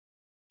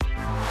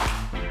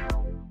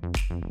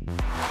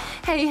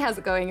Hey, how's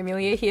it going?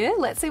 Amelia here.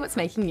 Let's see what's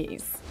making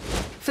news.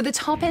 For the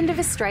top end of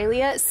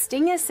Australia,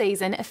 stinger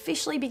season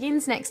officially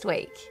begins next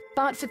week.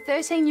 But for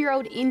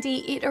 13-year-old Indi,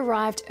 it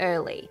arrived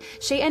early.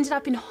 She ended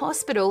up in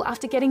hospital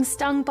after getting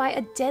stung by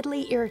a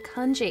deadly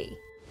Irukandji.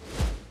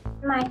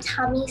 My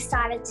tummy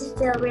started to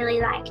feel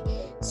really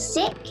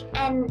sick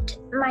and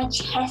my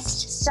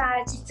chest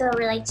started to feel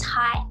really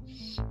tight,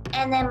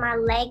 and then my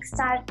legs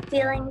started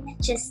feeling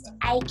just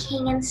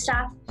aching and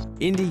stuff.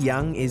 Indi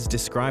Young is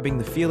describing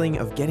the feeling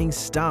of getting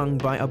stung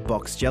by a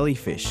box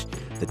jellyfish,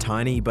 the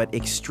tiny but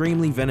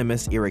extremely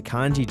venomous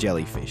Irukandji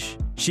jellyfish.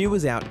 She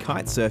was out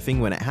kite surfing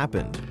when it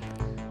happened.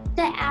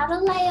 The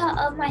outer layer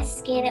of my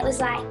skin, it was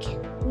like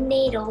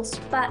needles,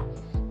 but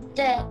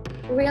the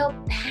real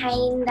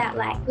pain that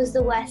was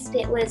the worst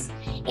bit was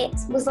it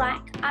was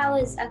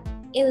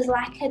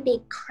like a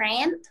big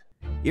cramp.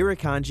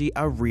 Irukandji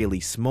are really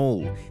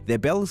small. Their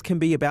bells can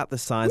be about the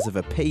size of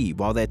a pea,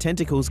 while their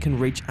tentacles can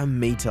reach a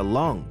metre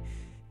long.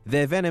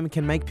 Their venom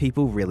can make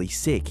people really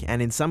sick,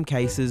 and in some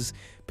cases,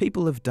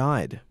 people have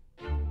died.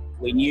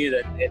 We knew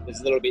that it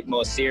was a little bit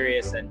more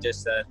serious than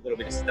just a little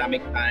bit of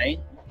stomach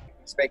pain.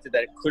 Expected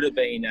that it could have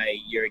been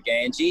a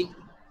Irukandji,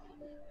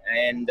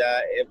 and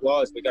it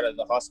was. We got her to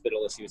the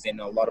hospital. She was in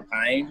a lot of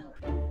pain.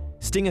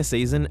 Stinger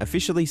season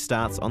officially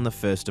starts on the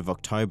 1st of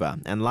October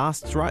and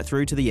lasts right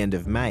through to the end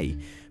of May,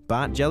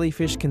 but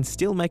jellyfish can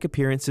still make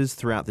appearances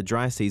throughout the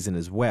dry season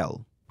as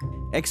well.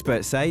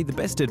 Experts say the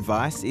best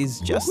advice is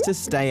just to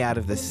stay out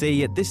of the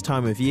sea at this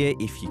time of year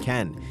if you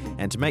can,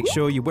 and to make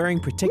sure you're wearing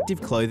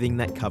protective clothing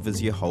that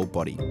covers your whole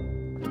body.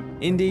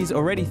 Indi's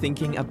already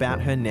thinking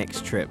about her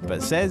next trip,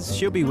 but says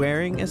she'll be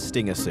wearing a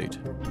stinger suit.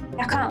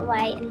 I can't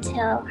wait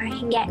until I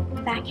can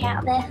get back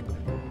out there.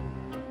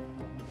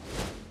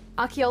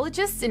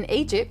 Archaeologists in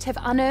Egypt have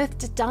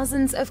unearthed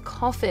dozens of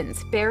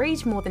coffins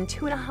buried more than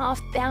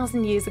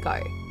 2,500 years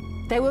ago.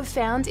 They were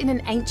found in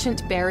an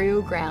ancient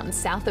burial ground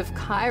south of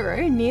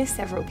Cairo near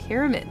several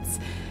pyramids.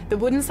 The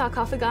wooden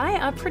sarcophagi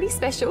are pretty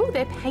special.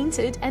 They're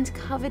painted and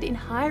covered in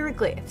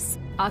hieroglyphs.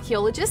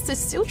 Archaeologists are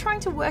still trying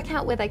to work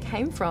out where they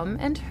came from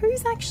and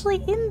who's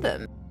actually in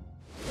them.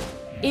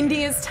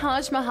 India's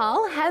Taj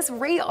Mahal has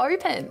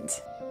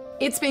reopened.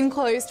 It's been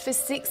closed for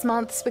 6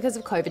 months because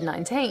of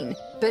COVID-19,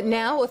 but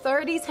now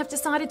authorities have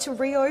decided to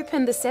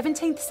reopen the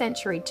 17th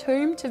century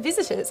tomb to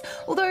visitors,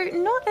 although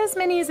not as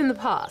many as in the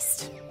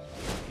past.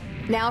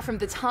 Now from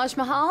the Taj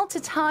Mahal to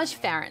Taj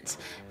Farrant.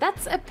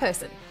 That's a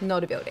person,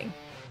 not a building.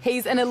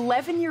 He's an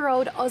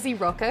 11-year-old Aussie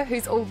rocker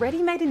who's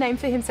already made a name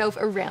for himself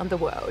around the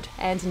world,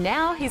 and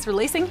now he's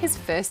releasing his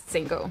first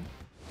single.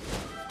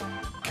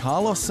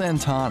 Carlos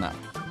Santana,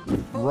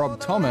 Rob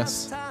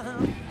Thomas,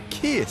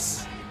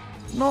 Kiss.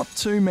 Not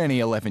too many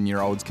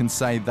 11-year-olds can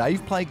say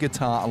they've played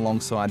guitar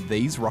alongside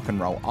these rock and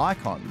roll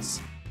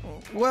icons.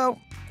 Well,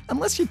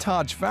 unless you're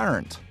Taj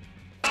Farrant.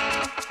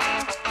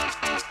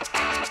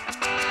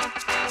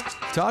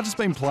 Taj has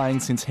been playing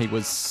since he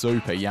was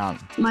super young.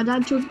 My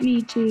dad took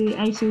me to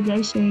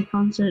AC/DC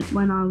concert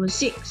when I was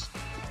 6.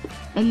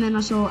 And then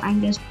I saw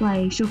Angus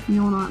play Shook Me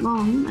All Night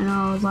Long, and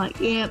I was like,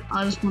 yep,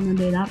 I just want to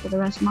do that for the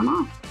rest of my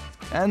life.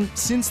 And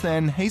since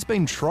then, he's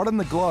been trotting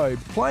the globe,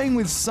 playing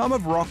with some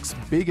of rock's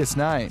biggest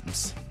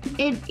names.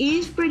 It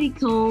is pretty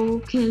cool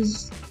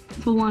because,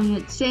 for one,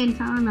 it's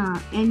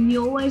Santana, and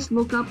you always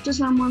look up to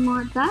someone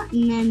like that,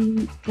 and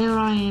then there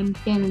I am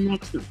standing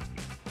next to him.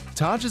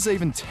 Taj has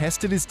even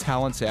tested his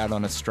talents out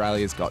on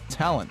Australia's Got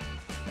Talent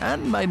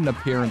and made an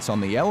appearance on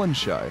The Ellen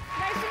Show.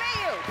 Nice to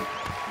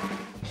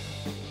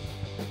meet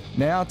you.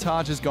 Now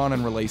Taj has gone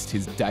and released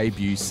his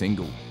debut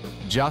single,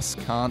 Just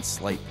Can't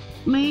Sleep.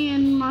 Me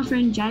and my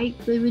friend Jake,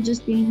 we were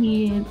just in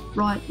here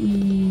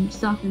writing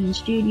stuff in the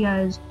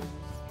studios,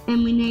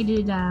 and we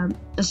needed a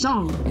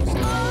song.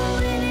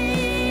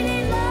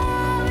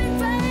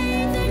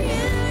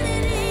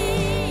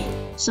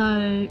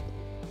 So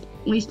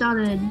we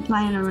started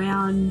playing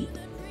around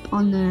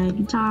on the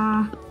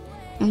guitar,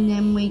 and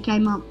then we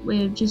came up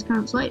with Just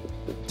Can't Sleep.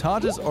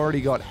 Taj has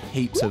already got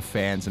heaps of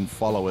fans and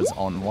followers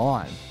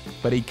online,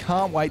 but he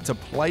can't wait to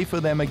play for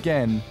them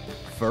again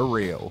for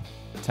real.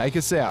 Take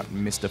us out,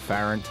 Mr.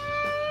 Farrant.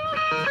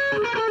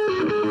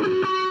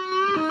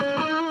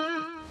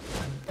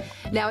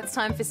 Now it's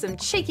time for some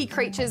cheeky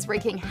creatures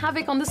wreaking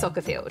havoc on the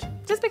soccer field,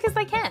 just because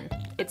they can.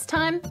 It's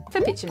time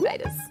for Pitch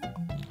Invaders.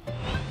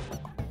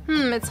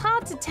 It's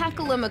hard to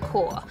tackle a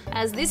macaw,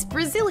 as this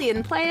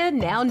Brazilian player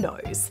now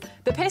knows.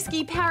 The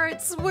pesky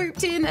parrot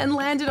swooped in and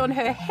landed on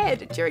her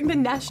head during the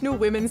national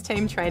women's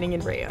team training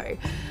in Rio.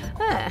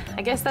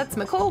 I guess that's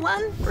macaw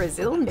 1,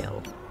 Brazil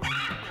 0.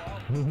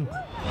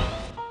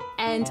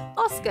 And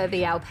Oscar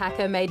the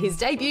alpaca made his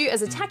debut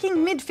as attacking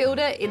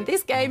midfielder in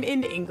this game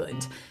in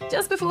England.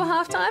 Just before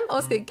halftime,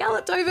 Oscar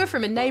galloped over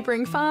from a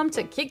neighbouring farm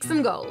to kick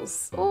some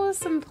goals. Or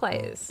some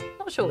players,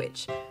 not sure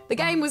which. The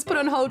game was put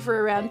on hold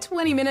for around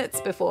 20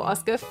 minutes before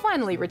Oscar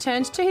finally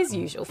returned to his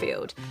usual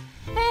field.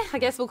 I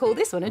guess we'll call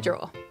this one a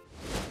draw.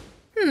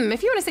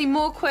 If you want to see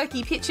more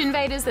quirky Pitch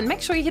Invaders, then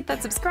make sure you hit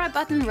that subscribe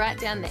button right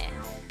down there.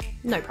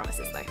 No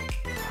promises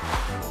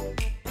though.